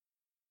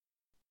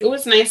It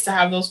was nice to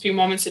have those few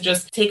moments to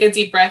just take a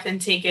deep breath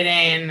and take it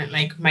in,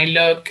 like my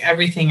look,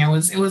 everything. It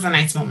was a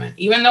nice moment.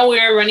 Even though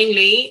we were running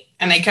late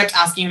and I kept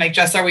asking, like,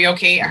 Jess, are we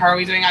okay? How are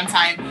we doing on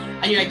time?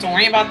 And you're like, don't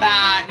worry about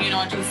that.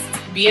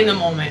 Just be in the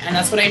moment. And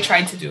that's what I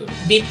tried to do.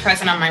 Be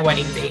present on my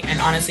wedding day and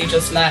honestly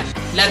just let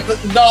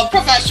the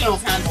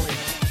professionals handle it.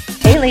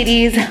 Hey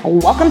ladies,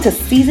 welcome to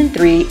season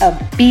 3 of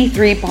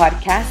B3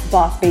 Podcast,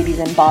 Boss Babies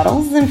in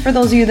Bottles. And for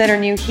those of you that are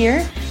new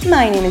here,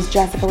 my name is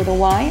Jessica with a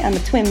Y. I'm a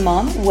twin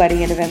mom,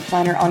 wedding and event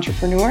planner,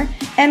 entrepreneur.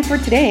 And for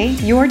today,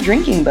 your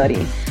drinking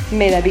buddy.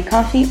 May that be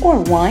coffee or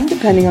wine,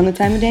 depending on the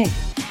time of day.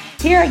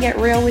 Here I get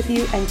real with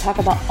you and talk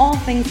about all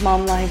things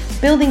mom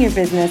life, building your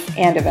business,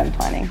 and event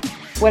planning.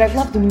 What I've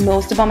loved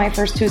most about my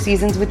first 2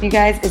 seasons with you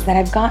guys is that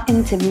I've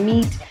gotten to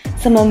meet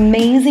some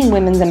amazing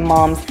women and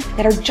moms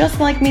that are just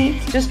like me,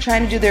 just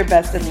trying to do their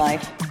best in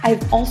life.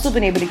 I've also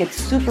been able to get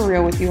super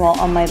real with you all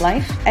on my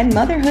life and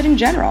motherhood in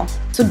general.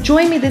 So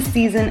join me this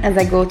season as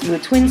I go through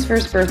the twins'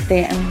 first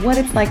birthday and what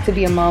it's like to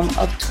be a mom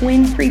of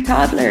twin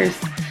pre-toddlers.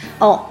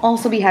 I'll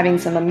also be having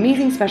some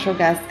amazing special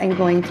guests and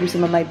going through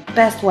some of my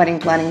best wedding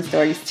planning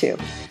stories too.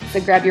 So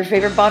grab your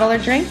favorite bottle or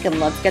drink and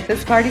let's get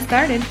this party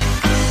started.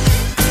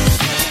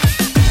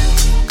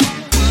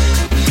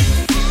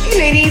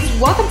 Hey ladies,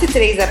 welcome to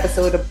today's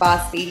episode of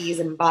Boss Babies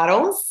in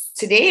Bottles.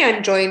 Today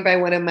I'm joined by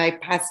one of my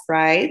past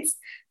brides,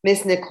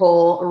 Miss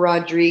Nicole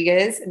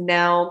Rodriguez.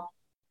 Now,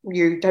 have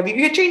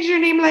you changed your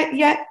name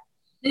yet?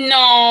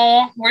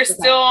 No, we're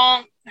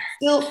still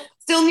new.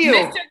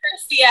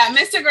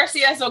 Mr.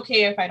 Garcia is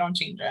okay if I don't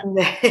change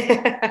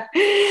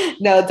it.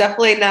 No,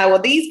 definitely not. Well,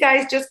 these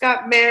guys just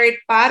got married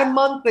about a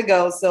month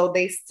ago, so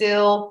they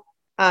still...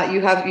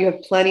 You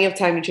have plenty of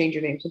time to change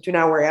your name, so do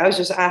not worry. I was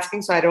just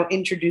asking so I don't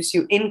introduce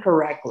you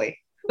incorrectly.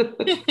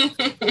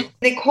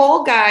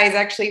 Nicole, guys,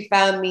 actually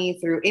found me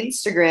through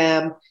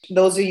Instagram.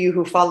 Those of you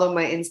who follow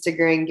my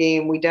Instagram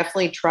game, we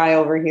definitely try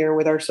over here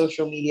with our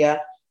social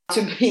media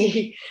to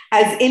be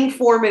as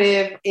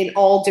informative in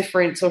all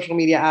different social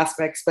media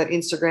aspects, but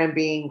Instagram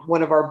being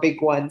one of our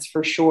big ones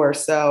for sure.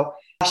 So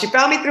she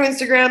found me through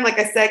Instagram. Like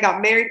I said,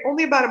 got married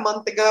only about a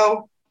month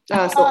ago.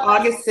 So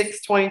August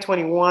 6th,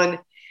 2021.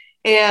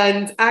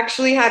 And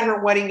actually had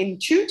her wedding in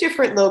 2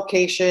 different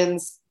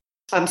locations.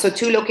 So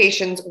 2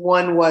 locations.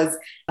 One was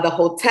the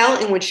hotel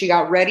in which she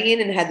got ready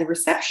in and had the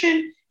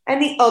reception.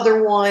 And the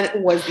other one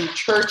was the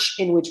church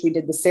in which we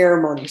did the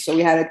ceremony. So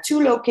we had a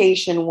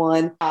 2-location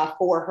one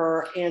for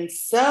her. And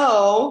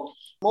so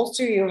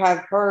most of you have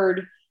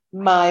heard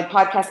my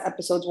podcast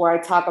episodes where I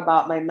talk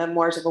about my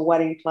memoirs of a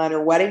wedding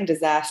planner, wedding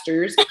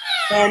disasters.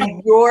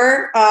 And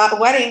your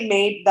wedding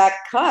made that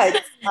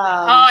cut.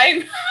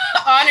 I'm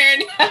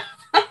honored.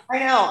 I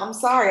know. I'm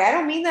sorry. I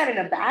don't mean that in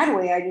a bad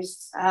way. I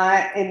just,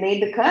 it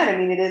made the cut. I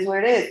mean, it is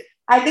what it is.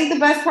 I think the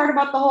best part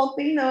about the whole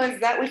thing, though, is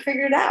that we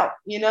figured it out,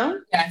 you know?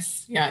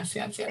 Yes.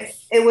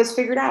 It was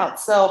figured out.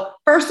 So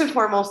first and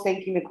foremost,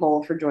 thank you,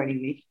 Nicole, for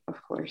joining me,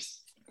 of course.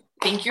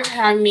 Thank you for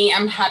having me.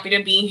 I'm happy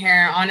to be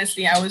here.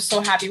 Honestly, I was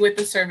so happy with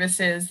the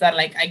services that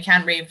I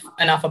can't rave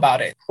enough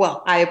about it.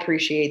 Well, I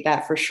appreciate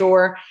that for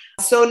sure.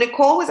 So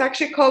Nicole was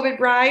actually a COVID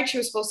bride. She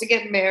was supposed to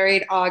get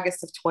married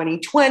August of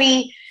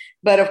 2020.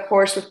 But of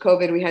course, with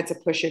COVID, we had to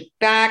push it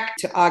back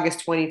to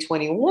August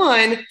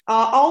 2021.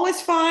 All was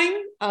fine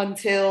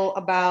until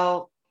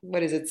about,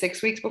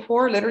 6 weeks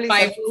before? Literally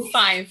 5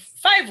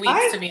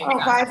 weeks to be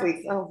exact. 5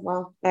 weeks. Oh,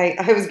 well,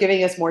 I was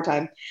giving us more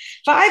time.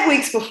 5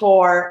 weeks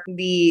before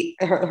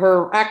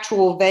her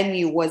actual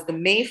venue was the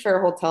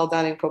Mayfair Hotel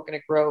down in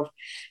Coconut Grove.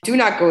 Do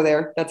not go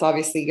there. That's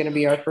obviously going to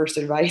be our first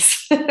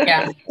advice.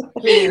 Yeah,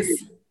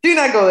 please. Do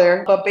not go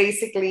there. But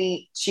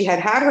basically, she had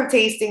her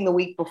tasting the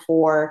week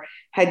before,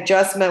 had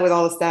just met with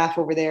all the staff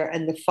over there.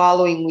 And the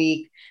following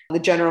week, the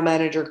general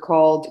manager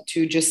called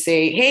to just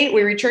say, hey,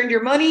 we returned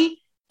your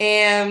money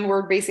and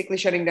we're basically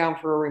shutting down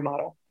for a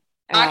remodel.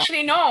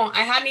 Actually, no,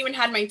 I hadn't even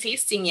had my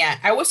tasting yet.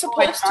 I was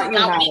supposed to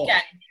that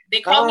weekend.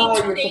 They called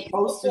me 2 days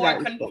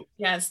before.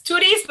 Yes, 2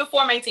 days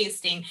before my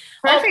tasting.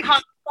 Perfect. Oh,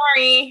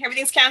 sorry,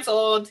 everything's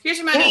canceled. Here's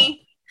your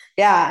money.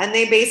 Yeah, and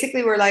they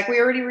basically were like, we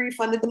already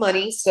refunded the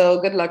money,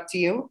 so good luck to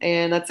you.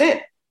 And that's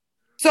it.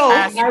 So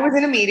I was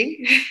in a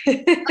meeting,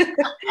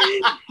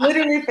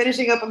 literally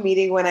finishing up a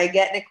meeting when I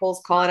get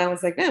Nicole's call, and I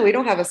was like, man, we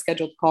don't have a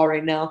scheduled call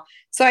right now.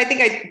 So I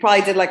think I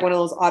probably did one of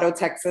those auto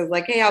texts,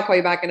 like, hey, I'll call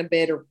you back in a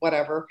bit or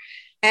whatever.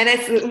 And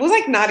it was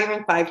not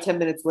even 5-10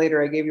 minutes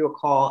later, I gave you a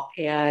call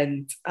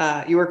and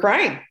you were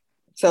crying.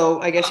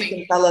 So I guess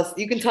you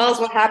can tell us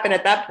what happened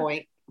at that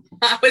point.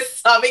 I was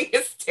sobbing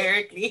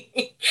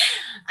hysterically.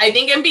 I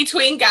think in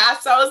between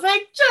gasps, I was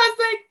like,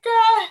 Jessica,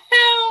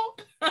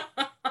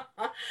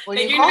 help. When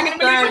you called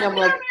crying, I'm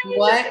like,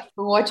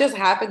 what just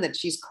happened that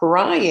she's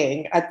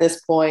crying at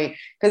this point?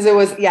 Because it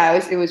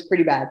was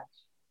pretty bad.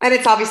 And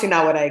it's obviously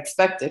not what I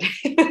expected.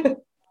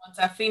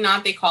 Definitely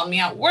not. They called me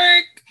at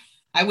work.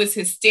 I was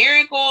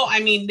hysterical. I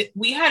mean,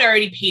 we had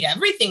already paid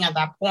everything at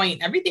that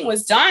point. Everything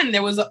was done.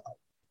 It was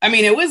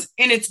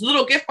in its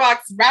little gift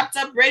box, wrapped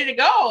up, ready to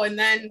go. And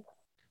then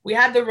we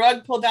had the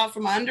rug pulled out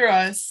from under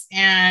us.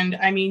 And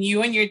I mean,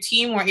 you and your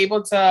team were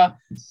able to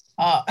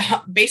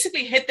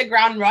basically hit the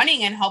ground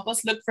running and help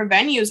us look for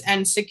venues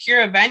and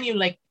secure a venue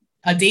like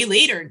a day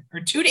later or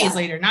 2 days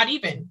later, not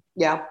even.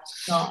 Yeah.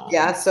 So,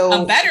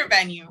 So a better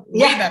venue,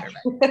 way better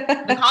venue.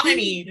 The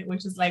Colonnade,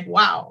 which is like,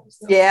 wow.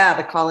 So. Yeah,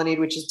 the Colonnade,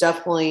 which is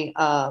definitely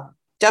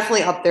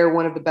up there,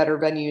 one of the better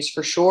venues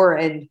for sure.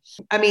 And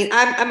I mean,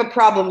 I'm a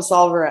problem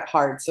solver at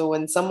heart. So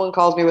when someone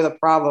calls me with a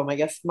problem, I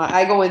guess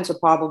I go into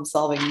problem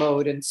solving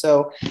mode. And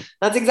so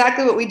that's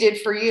exactly what we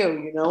did for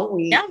you. You know,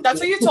 that's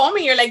what you told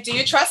me. You're like, do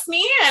you trust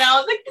me? And I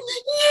was like,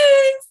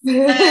 yes.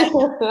 And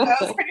that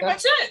was pretty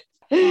much it.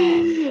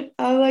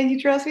 I'm like, you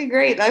trust me?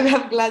 Great.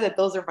 I'm glad that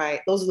those are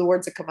the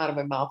words that come out of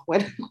my mouth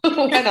when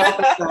and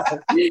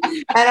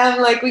I'm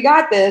like, we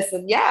got this.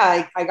 And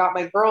yeah, I got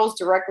my girls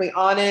directly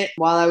on it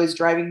while I was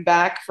driving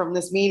back from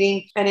this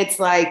meeting. And it's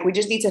like, we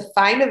just need to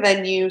find a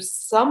venue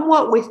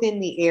somewhat within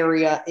the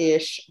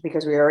area-ish,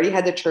 because we already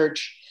had the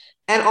church,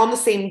 and on the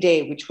same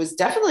day, which was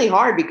definitely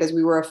hard because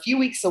we were a few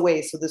weeks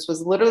away. So this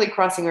was literally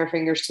crossing our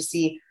fingers to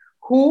see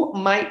who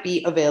might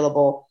be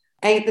available.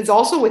 And it's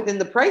also within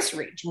the price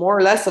range, more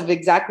or less, of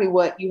exactly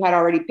what you had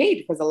already paid.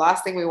 Because the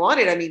last thing we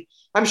wanted, I mean,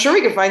 I'm sure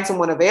we could find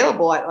someone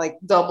available at like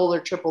double or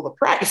triple the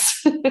price.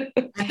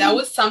 And that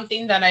was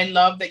something that I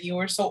love, that you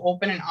were so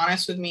open and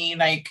honest with me.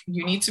 Like,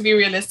 you need to be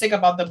realistic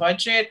about the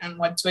budget and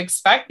what to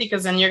expect,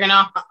 because then you're going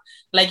to,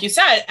 like you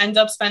said, end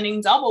up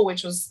spending double,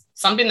 which was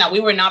something that we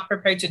were not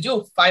prepared to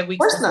do 5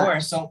 weeks before.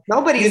 Not. So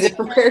nobody is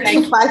prepared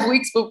to 5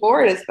 weeks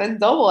before to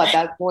spend double at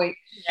that point.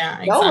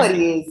 Yeah, exactly.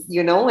 Nobody is,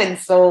 you know, and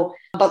so,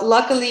 but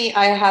luckily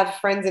I have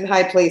friends in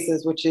high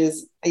places, which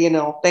is, you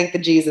know, thank the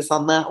Jesus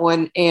on that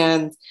one.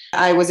 And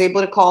I was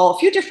able to call a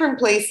few different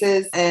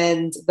places,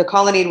 and the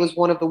Colonnade was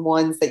one of the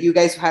ones that you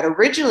guys had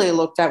originally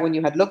looked at when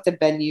you had looked at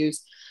venues,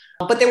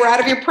 but they were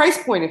out of your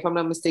price point, if I'm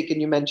not mistaken,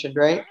 you mentioned,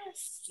 right?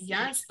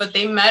 Yes, but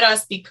they met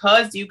us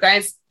because you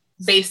guys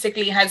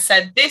basically had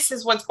said, this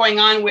is what's going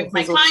on with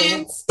my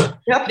clients.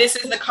 Yep. This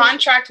is the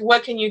contract.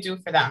 What can you do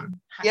for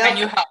them? Yep. Can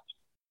you help?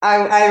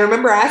 I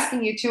remember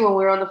asking you too when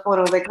we were on the phone.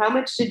 I was like, how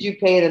much did you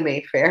pay the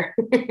Mayfair?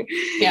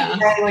 Yeah.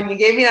 And when you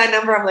gave me that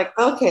number, I'm like,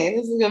 okay,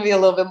 this is going to be a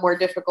little bit more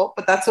difficult,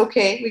 but that's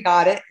okay. We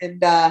got it.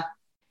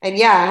 And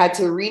yeah, I had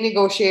to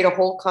renegotiate a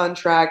whole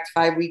contract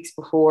 5 weeks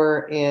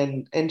before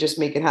and just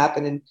make it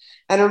happen.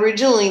 And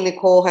originally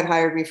Nicole had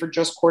hired me for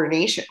just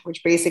coordination,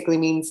 which basically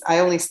means I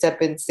only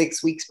step in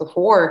 6 weeks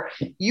before.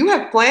 You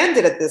have planned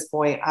it at this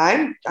point.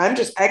 I'm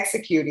just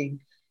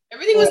executing.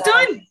 Everything was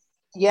done.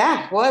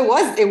 Yeah, well,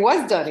 it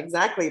was done,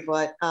 exactly.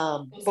 But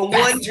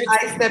once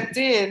I stepped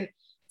in,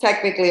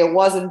 technically it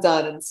wasn't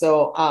done. And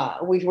so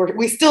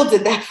we still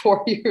did that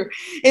for you,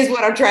 is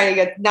what I'm trying to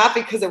get. Not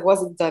because it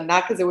wasn't done,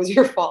 not because it was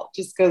your fault,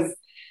 just because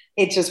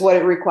it's just what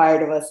it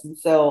required of us. And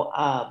so,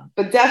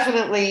 but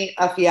definitely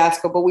a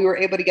fiasco, but we were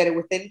able to get it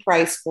within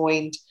price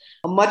point,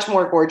 a much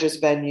more gorgeous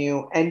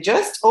venue. And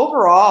just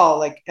overall,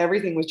 like,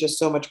 everything was just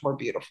so much more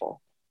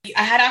beautiful.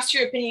 I had asked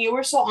your opinion. You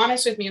were so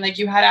honest with me. Like,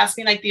 you had asked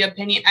me like the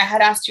opinion. I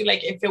had asked you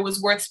like if it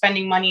was worth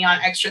spending money on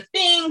extra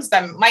things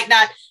that might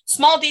not,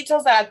 small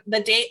details that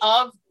the day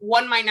of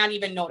one might not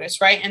even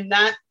notice, right? And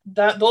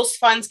those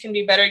funds can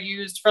be better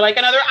used for like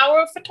another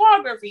hour of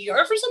photography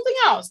or for something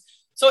else.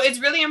 So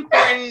it's really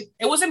important.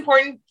 It was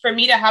important for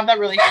me to have that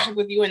relationship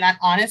with you and that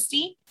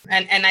honesty.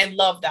 And I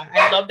love that.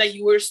 I love that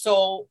you were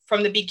so,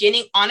 from the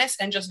beginning,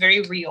 honest and just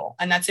very real.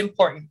 And that's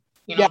important,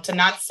 you know, to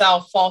not sell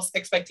false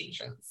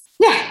expectations.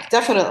 Yeah,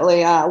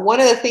 definitely.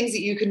 One of the things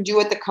that you can do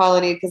at the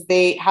Colonnade, because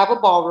they have a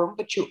ballroom,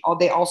 but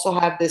they also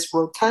have this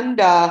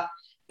rotunda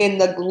in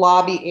the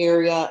lobby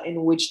area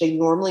in which they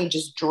normally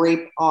just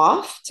drape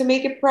off to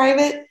make it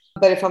private.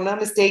 But if I'm not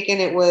mistaken,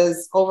 it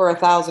was over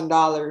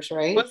 $1,000,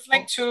 right? It was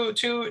like two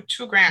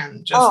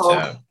grand.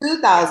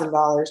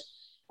 $2,000.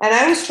 And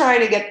I was trying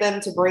to get them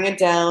to bring it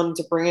down,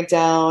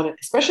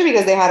 especially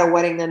because they had a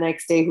wedding the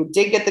next day who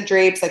did get the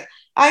drapes. Like,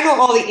 I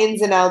know all the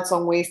ins and outs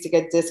on ways to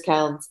get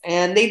discounts,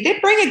 and they did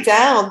bring it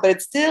down, but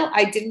it still,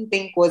 I didn't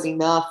think was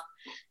enough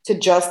to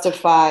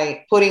justify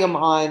putting them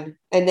on.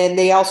 And then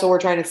they also were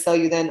trying to sell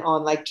you then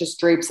on like just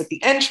drapes at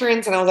the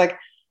entrance. And I was like,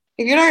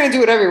 if you're not going to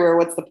do it everywhere,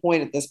 what's the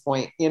point at this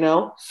point, you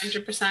know?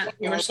 100%.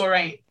 You were so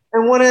right.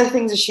 And one of the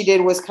things that she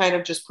did was kind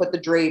of just put the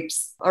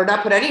drapes, or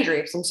not put any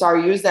drapes,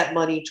 use that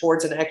money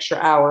towards an extra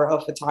hour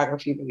of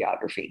photography,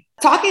 videography.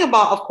 Talking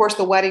about, of course,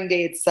 the wedding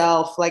day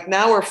itself, like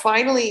now we're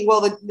finally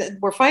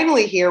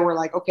here. We're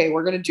like, okay,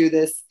 we're going to do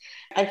this.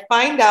 I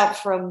find out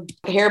from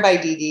Hair by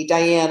Didi,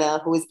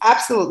 Diana, who is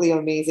absolutely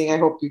amazing. I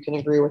hope you can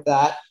agree with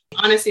that.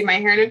 Honestly, my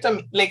hair looked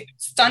like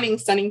stunning.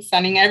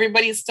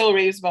 Everybody still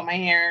raves about my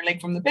hair,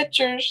 like from the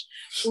pictures,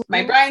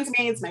 my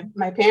bridesmaids,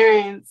 my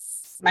parents,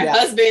 my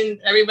husband,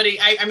 everybody.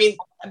 I mean,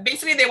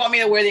 basically they want me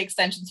to wear the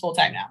extensions full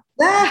time now.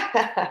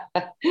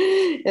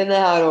 And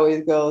that's how it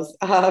always goes,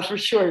 for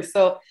sure.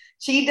 So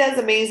she does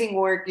amazing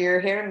work. Your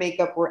hair and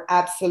makeup were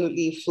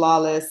absolutely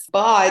flawless.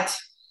 But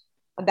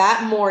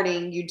that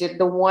morning you did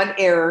the one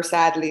error,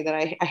 sadly, that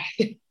I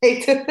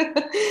hate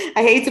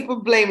to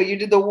put blame, but you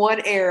did the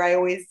one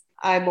error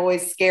I'm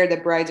always scared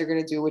that brides are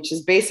going to do, which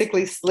is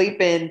basically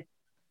sleep in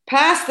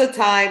past the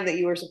time that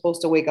you were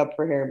supposed to wake up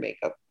for hair and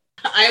makeup.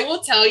 I will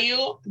tell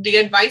you the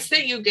advice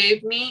that you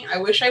gave me. I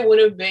wish I would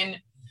have been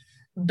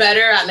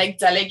better at like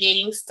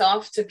delegating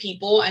stuff to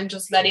people and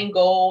just letting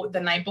go the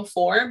night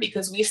before,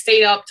 because we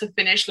stayed up to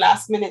finish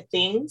last minute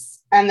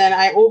things and then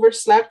I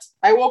overslept.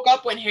 I woke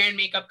up when hair and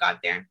makeup got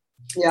there.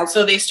 Yeah.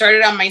 So they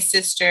started on my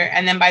sister,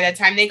 and then by the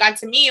time they got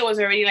to me, it was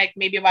already like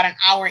maybe about an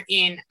hour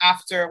in.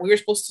 After we were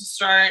supposed to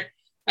start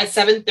at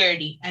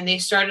 7:30, and they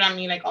started on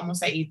me like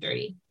almost at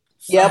 8:30.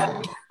 So.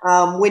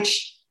 Yep.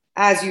 Which,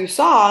 as you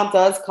saw,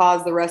 does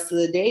cause the rest of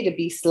the day to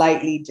be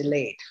slightly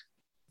delayed.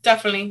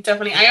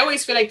 Definitely. I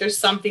always feel like there's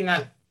something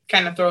that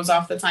kind of throws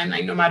off the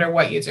timeline no matter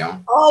what you do.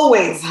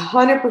 Always,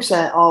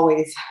 100%,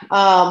 always.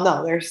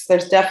 No, there's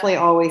definitely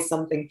always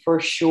something for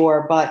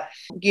sure. But,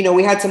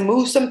 we had to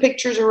move some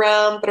pictures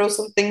around, throw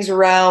some things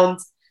around.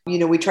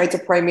 We tried to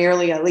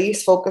primarily at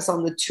least focus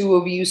on the two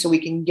of you so we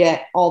can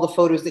get all the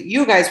photos that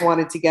you guys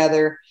wanted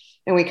together.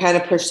 And we kind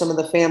of pushed some of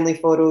the family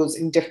photos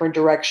in different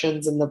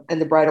directions and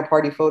the bridal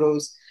party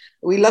photos.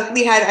 We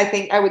luckily had,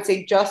 I would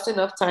say, just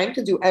enough time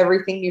to do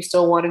everything you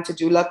still wanted to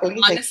do. Luckily.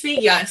 Honestly,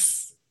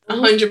 yes.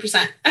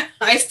 100%.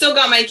 I still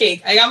got my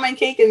cake. I got my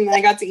cake and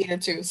I got to eat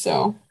it too.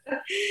 So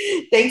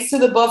thanks to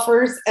the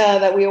buffers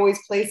that we always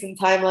place in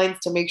timelines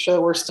to make sure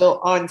that we're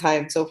still on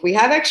time. So if we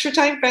have extra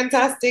time,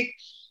 fantastic.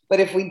 But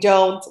if we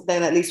don't,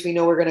 then at least we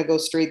know we're going to go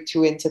straight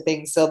into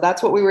things. So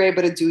that's what we were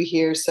able to do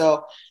here.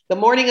 So the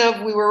morning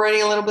of, we were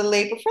running a little bit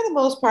late, but for the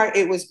most part,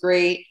 it was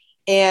great.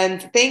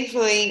 And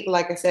thankfully,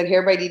 like I said,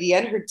 Hair by Didi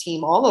and her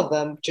team, all of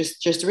them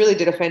just really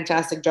did a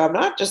fantastic job,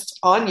 not just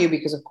on you,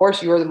 because of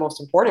course you are the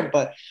most important,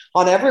 but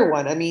on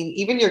everyone. I mean,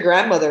 even your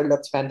grandmother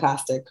looked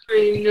fantastic.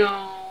 I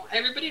know.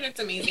 Everybody looked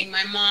amazing.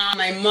 My mom,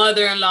 my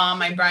mother-in-law,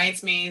 my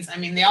bridesmaids. I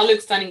mean, they all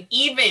looked stunning.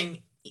 Even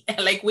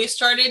like we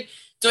started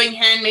doing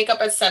hair and makeup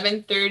at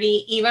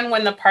 7:30. Even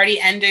when the party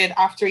ended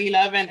after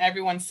 11,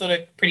 everyone still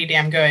looked pretty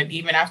damn good,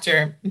 even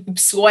after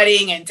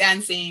sweating and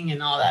dancing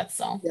and all that.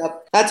 So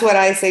yep, that's what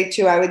I say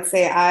too. I would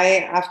say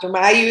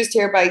I used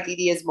Hair by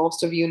Didi, as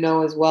most of you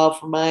know as well,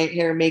 for my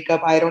hair and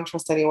makeup. I don't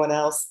trust anyone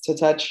else to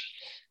touch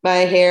my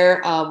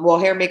hair.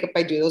 Hair and makeup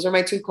I do. Those are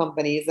my two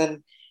companies.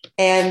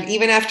 And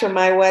even after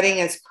my wedding,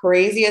 as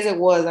crazy as it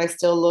was, I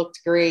still looked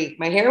great.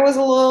 My hair was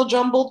a little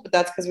jumbled, but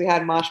that's because we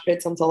had mosh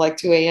pits until like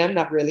 2 a.m.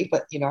 Not really,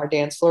 but our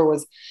dance floor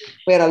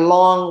we had a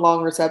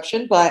long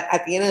reception. But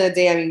at the end of the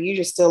day, I mean, you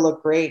just still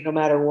look great no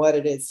matter what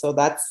it is. So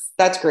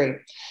that's great.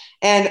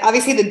 And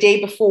obviously the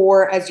day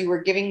before, as you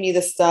were giving me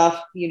the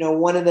stuff,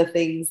 one of the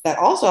things that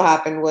also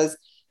happened was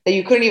that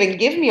you couldn't even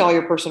give me all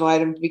your personal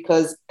items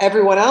because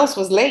everyone else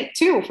was late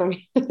too from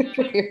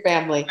your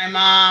family. My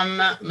mom,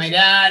 my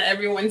dad,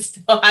 everyone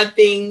still had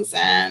things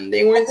and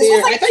they weren't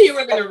there. I thought you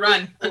were going to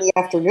run. In the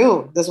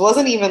afternoon. This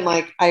wasn't even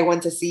like I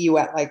went to see you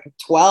at like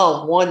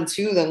 12, 1,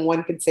 2. Then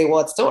one could say,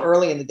 well, it's still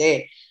early in the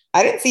day.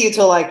 I didn't see you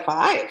till like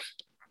 5.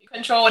 You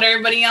control what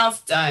everybody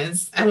else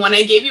does. And when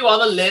I gave you all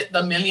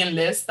the million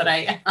lists that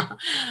I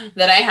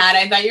had,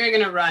 I thought you were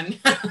going to run.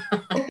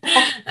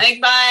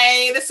 Like,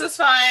 bye, this was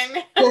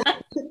fun.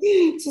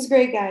 This is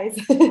great, guys.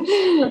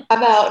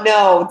 I'm out.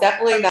 No,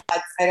 definitely not.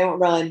 I don't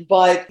run.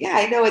 But yeah,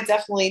 I know it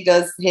definitely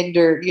does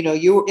hinder,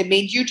 it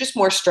made you just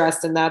more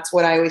stressed. And that's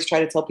what I always try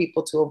to tell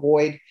people to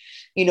avoid.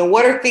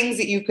 What are things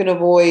that you can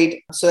avoid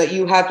so that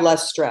you have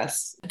less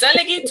stress?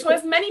 Delegate to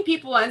as many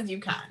people as you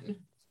can.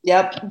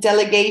 Yep.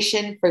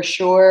 Delegation for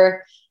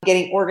sure.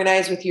 Getting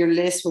organized with your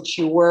list, which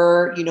you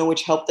were,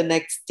 which helped the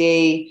next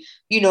day,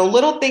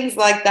 little things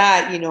like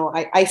that.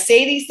 I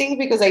say these things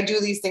because I do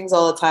these things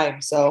all the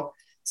time. So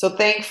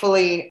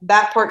thankfully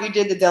that part you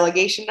did, the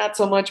delegation, not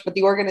so much, but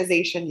the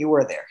organization, you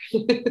were there.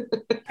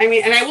 I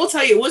mean, and I will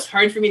tell you, it was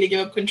hard for me to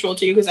give up control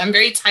to you because I'm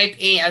very type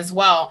A as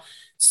well.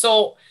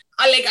 So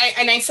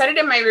I said it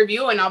in my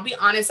review, and I'll be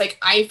honest,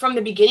 from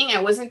the beginning,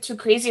 I wasn't too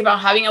crazy about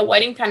having a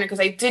wedding planner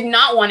because I did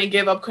not want to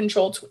give up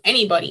control to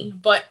anybody.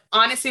 But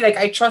honestly,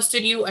 I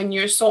trusted you and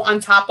you're so on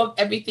top of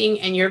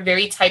everything and you're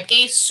very type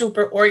A,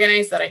 super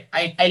organized that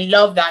I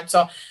love that.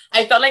 So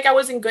I felt like I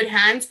was in good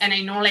hands, and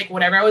I know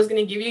whatever I was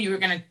going to give you, you were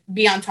going to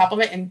be on top of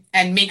it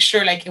and make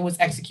sure it was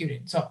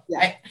executed. So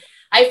yeah.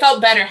 I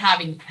felt better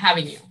having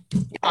you,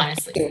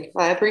 honestly.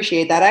 I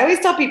appreciate that. I always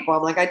tell people,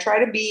 I'm I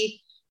try to be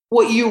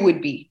what you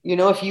would be,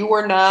 if you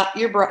were not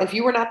if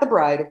you were not the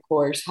bride, of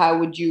course, how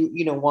would you,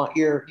 want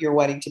your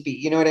wedding to be?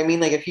 You know what I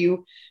mean? If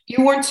you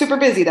weren't super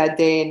busy that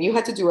day and you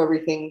had to do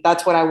everything,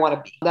 that's what I want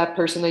to be. That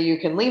person that you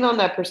can lean on,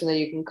 that person that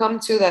you can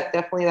come to, that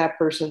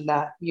person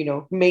that,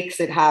 makes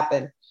it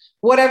happen,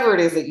 whatever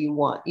it is that you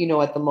want,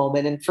 at the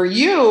moment. And for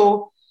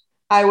you,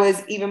 I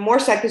was even more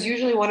sad because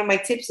usually one of my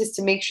tips is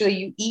to make sure that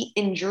you eat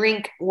and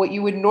drink what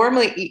you would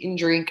normally eat and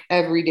drink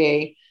every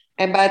day.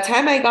 And by the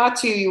time I got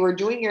to you, you were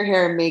doing your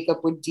hair and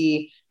makeup with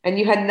Dee, and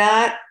you had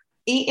not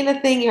eaten a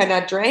thing. You had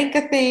not drank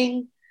a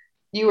thing.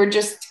 You were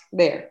just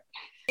there.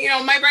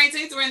 My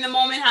bridesmaids were in the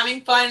moment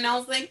having fun, and I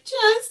was like,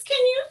 Jess, can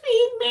you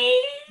feed me?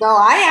 No,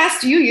 I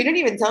asked you. You didn't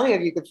even tell me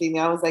if you could feed me.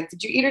 I was like,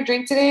 did you eat or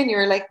drink today? And you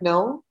were like,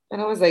 no.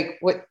 And I was like,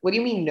 what do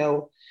you mean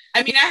no?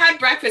 I mean, I had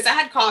breakfast. I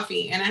had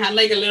coffee, and I had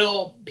a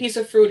little piece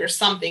of fruit or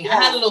something. Yeah.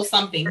 I had a little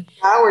something.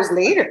 Hours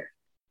later.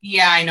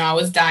 Yeah, I know. I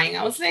was dying.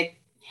 I was like,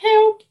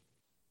 help.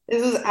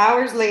 This was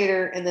hours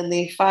later, and then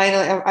they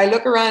finally, I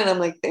look around and I'm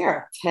like, there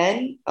are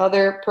 10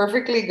 other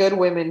perfectly good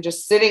women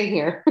just sitting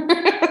here.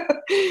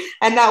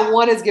 And not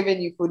one is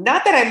giving you food.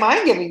 Not that I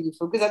mind giving you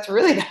food, because that's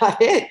really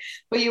not it.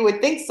 But you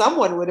would think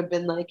someone would have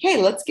been like,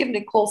 hey, let's give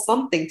Nicole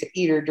something to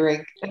eat or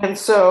drink. And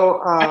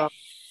so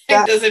It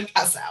that, doesn't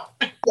pass out.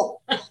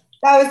 yeah,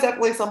 that was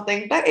definitely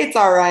something, but it's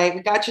all right.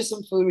 We got you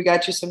some food, we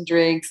got you some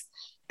drinks.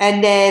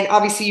 And then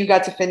obviously you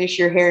got to finish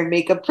your hair and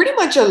makeup pretty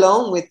much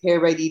alone with Hair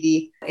by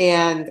Didi.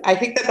 And I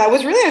think that that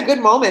was really a good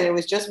moment. It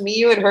was just me,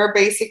 you, and her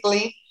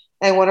basically,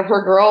 and one of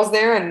her girls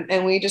there.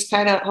 And we just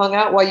kind of hung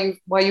out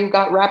while you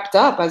got wrapped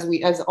up as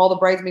all the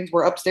bridesmaids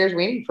were upstairs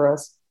waiting for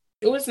us.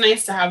 It was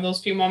nice to have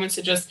those few moments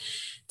to just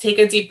take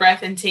a deep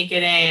breath and take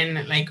it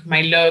in, like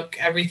my look,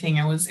 everything.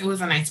 It was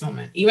a nice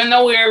moment. Even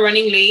though we were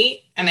running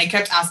late and I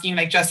kept asking,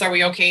 like, Jess, are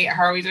we okay?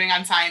 How are we doing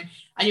on time?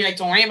 And you're like,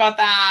 don't worry about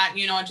that,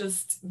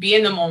 just be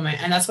in the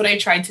moment. And that's what I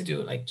tried to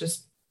do. Like,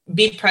 just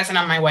be present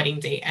on my wedding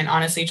day and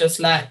honestly just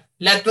let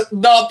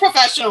the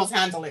professionals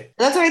handle it.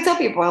 And that's what I tell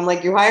people. I'm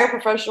like, you hire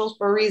professionals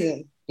for a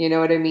reason. You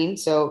know what I mean?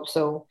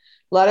 So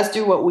let us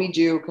do what we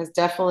do, because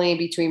definitely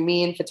between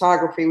me and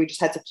photography, we just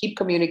had to keep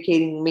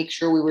communicating and make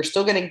sure we were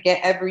still going to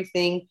get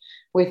everything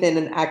within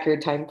an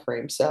accurate time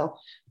frame. So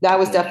that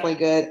was definitely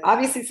good.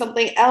 Obviously,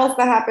 something else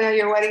that happened at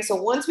your wedding. So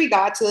once we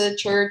got to the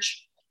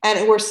church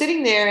and we're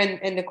sitting there,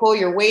 and Nicole,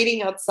 you're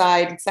waiting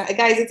outside.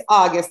 Guys, it's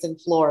August in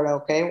Florida,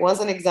 okay? It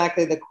wasn't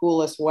exactly the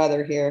coolest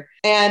weather here.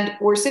 And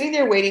we're sitting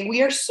there waiting.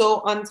 We are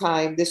so on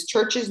time. This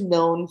church is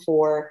known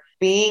for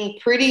being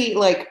pretty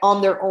like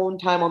on their own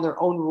time, on their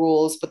own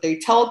rules. But they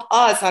told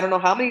us, I don't know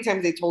how many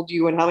times they told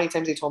you and how many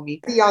times they told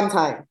me, be on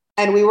time.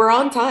 And we were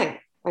on time.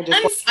 I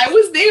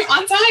was there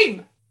on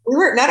time. We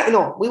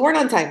weren't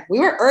on time. We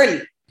were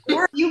early. We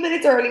were a few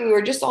minutes early. We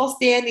were just all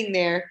standing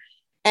there.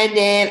 And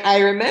then I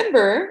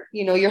remember,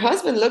 your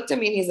husband looked at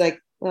me and he's like,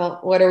 well,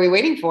 what are we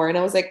waiting for? And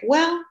I was like,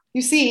 well,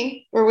 you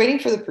see, we're waiting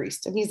for the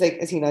priest. And he's like,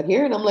 is he not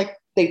here? And I'm like,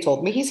 they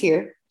told me he's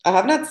here. I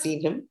have not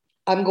seen him.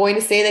 I'm going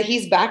to say that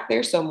he's back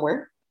there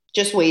somewhere,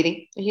 just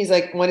waiting. And he's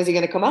like, when is he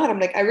going to come out? I'm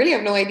like, I really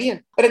have no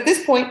idea. But at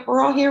this point,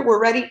 we're all here.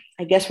 We're ready.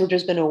 I guess we're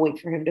just going to wait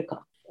for him to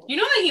come. You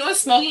know that he was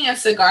smoking a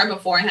cigar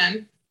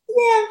beforehand?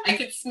 Yeah. I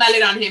could smell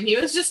it on him. He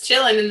was just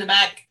chilling in the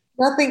back.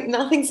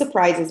 Nothing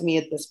surprises me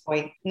at this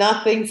point.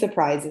 Nothing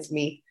surprises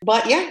me.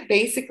 But yeah,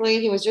 basically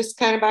he was just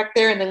kind of back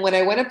there. And then when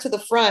I went up to the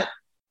front,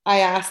 I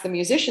asked the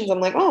musicians, I'm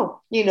like,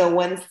 oh,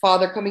 when's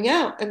father coming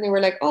out? And they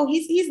were like, oh,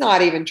 he's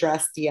not even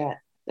dressed yet.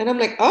 And I'm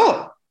like,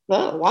 oh,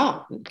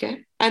 wow.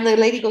 Okay. And the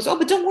lady goes, oh,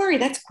 but don't worry.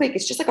 That's quick.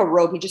 It's just like a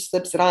robe. He just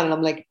slips it on. And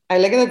I'm like, I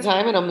look at the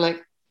time and I'm like,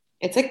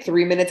 it's like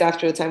 3 minutes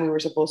after the time we were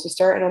supposed to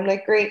start. And I'm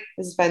like, great.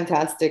 This is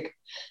fantastic.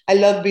 I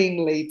love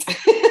being late.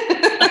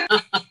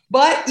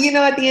 But,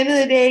 at the end of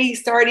the day,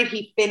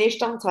 he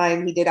finished on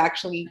time. He did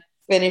actually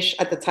finish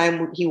at the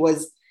time he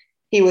was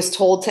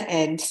told to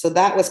end. So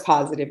that was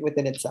positive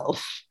within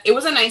itself. It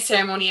was a nice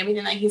ceremony,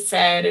 everything that he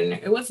said. And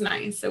it was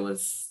nice. It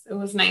was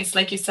nice,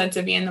 like you said,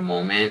 to be in the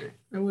moment.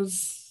 It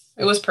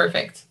was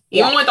perfect.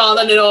 Yeah. Even with all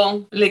the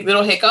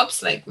little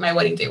hiccups, like my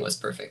wedding day was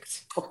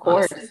perfect. Of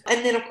course. Honestly.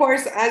 And then, of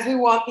course, as we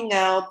were walking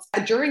out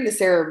during the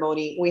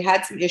ceremony, we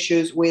had some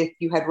issues with,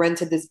 you had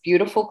rented this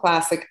beautiful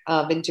classic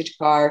vintage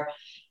car.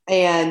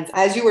 And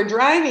as you were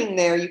driving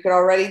there, you could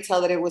already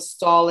tell that it was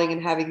stalling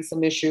and having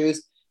some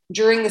issues.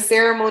 During the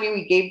ceremony,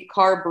 we gave the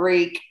car a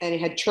brake and it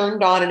had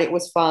turned on and it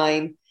was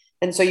fine.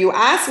 And so you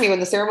asked me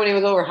when the ceremony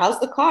was over, how's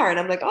the car? And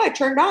I'm like, oh, it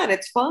turned on.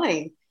 It's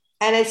fine.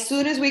 And as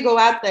soon as we go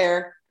out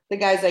there, the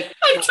guy's like,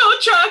 a tow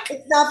truck.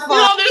 It's not fine.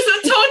 No,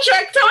 there's a tow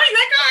truck towing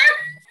the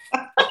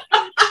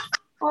car.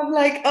 I'm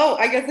like, oh,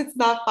 I guess it's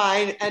not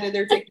fine. And then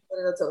they're taking it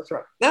in a tow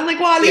truck. And I'm like,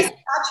 well, at least I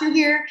got you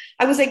here.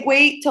 I was like,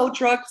 wait, tow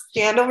truck,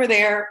 stand over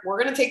there. We're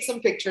going to take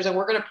some pictures and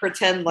we're going to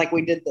pretend like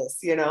we did this,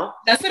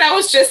 That's what I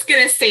was just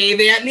going to say.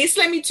 They at least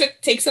let me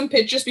take some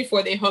pictures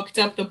before they hooked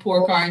up the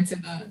poor car into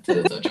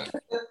the tow truck.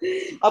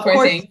 Of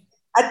course.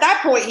 At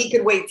that point, he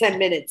could wait 10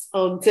 minutes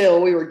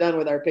until we were done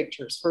with our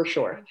pictures, for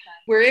sure. Okay.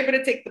 We were able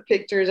to take the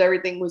pictures.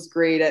 Everything was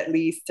great, at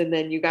least. And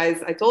then you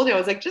guys, I told you, I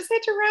was like, just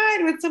hitch a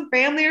ride with some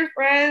family or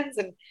friends.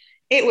 And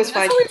it was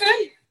fun. That's what we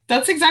did.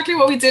 That's exactly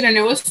what we did. And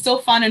it was still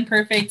fun and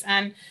perfect.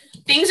 And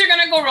things are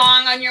going to go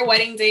wrong on your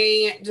wedding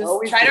day. Just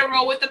always try to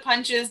roll with the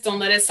punches. Don't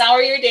let it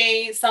sour your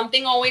day.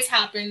 Something always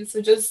happens. So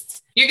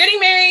you're getting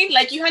married.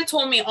 Like you had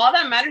told me, all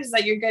that matters is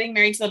that you're getting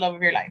married to the love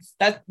of your life.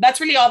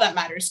 That's really all that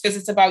matters, because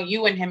it's about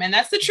you and him. And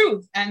that's the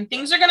truth. And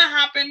things are going to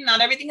happen.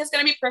 Not everything is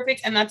going to be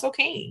perfect. And that's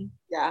okay.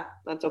 Yeah,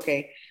 that's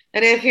okay.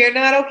 And if you're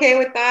not okay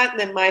with that,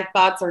 then my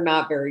thoughts are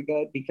not very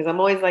good, because I'm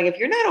always like, if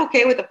you're not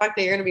okay with the fact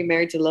that you're going to be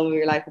married to the love of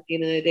your life at the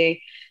end of the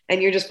day,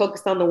 and you're just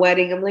focused on the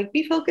wedding, I'm like,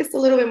 be focused a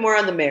little bit more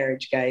on the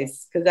marriage,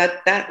 guys, because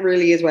that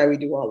really is why we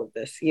do all of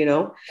this,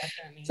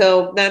 Definitely.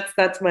 So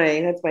that's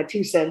my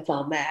 2 cents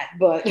on that,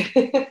 but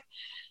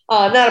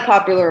not a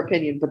popular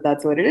opinion, but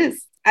that's what it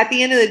is. At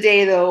the end of the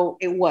day, though,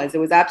 it was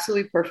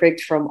absolutely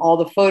perfect, from all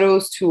the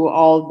photos to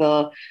all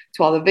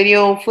the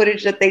video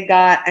footage that they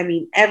got. I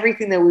mean,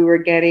 everything that we were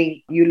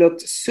getting, you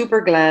looked super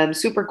glam,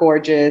 super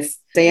gorgeous.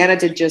 Diana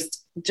did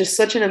just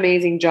such an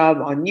amazing job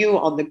on you,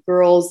 on the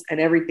girls, and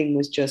everything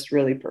was just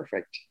really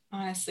perfect.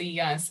 Honestly,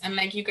 yes. And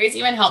like, you guys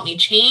even helped me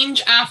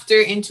change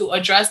after into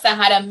a dress that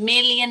had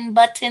 1,000,000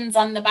 buttons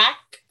on the back.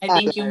 I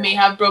think you may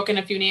have broken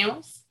a few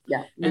nails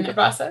in the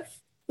process.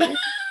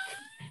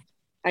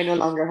 I no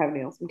longer have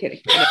nails. I'm kidding.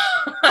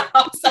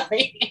 I'm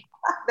sorry.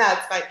 No,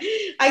 it's fine.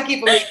 I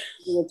keep them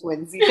with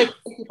twins. You can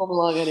keep them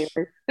along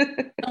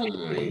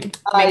anyway.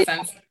 Makes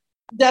sense.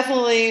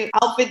 Definitely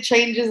outfit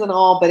changes and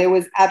all, but it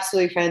was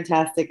absolutely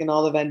fantastic, and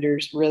all the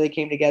vendors really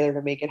came together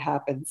to make it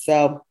happen.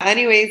 So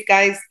anyways,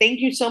 guys,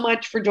 thank you so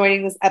much for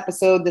joining this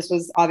episode. This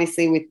was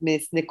obviously with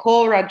Miss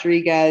Nicole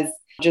Rodriguez.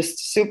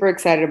 Just super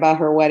excited about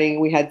her wedding.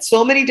 We had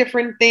so many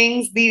different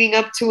things leading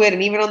up to it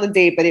and even on the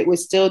date, but it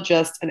was still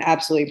just an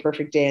absolutely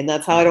perfect day, and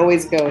that's how it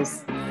always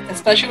goes.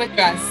 Especially with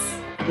dress.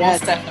 Yes,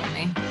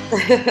 definitely.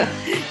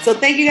 So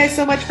thank you guys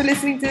so much for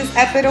listening to this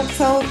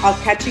episode. I'll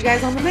catch you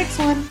guys on the next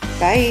one.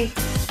 Bye.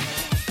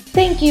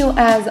 Thank you,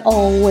 as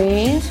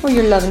always, for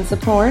your love and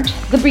support.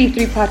 The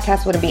B3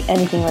 podcast wouldn't be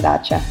anything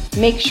without you.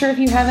 Make sure, if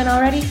you haven't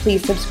already,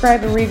 please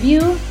subscribe and review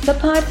the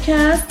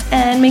podcast.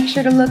 And make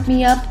sure to look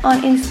me up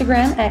on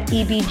Instagram at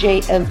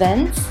EBJ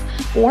Events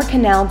or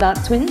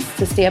canal.twins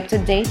to stay up to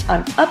date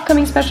on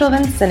upcoming special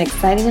events and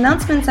exciting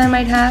announcements I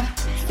might have.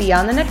 See you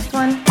on the next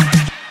one.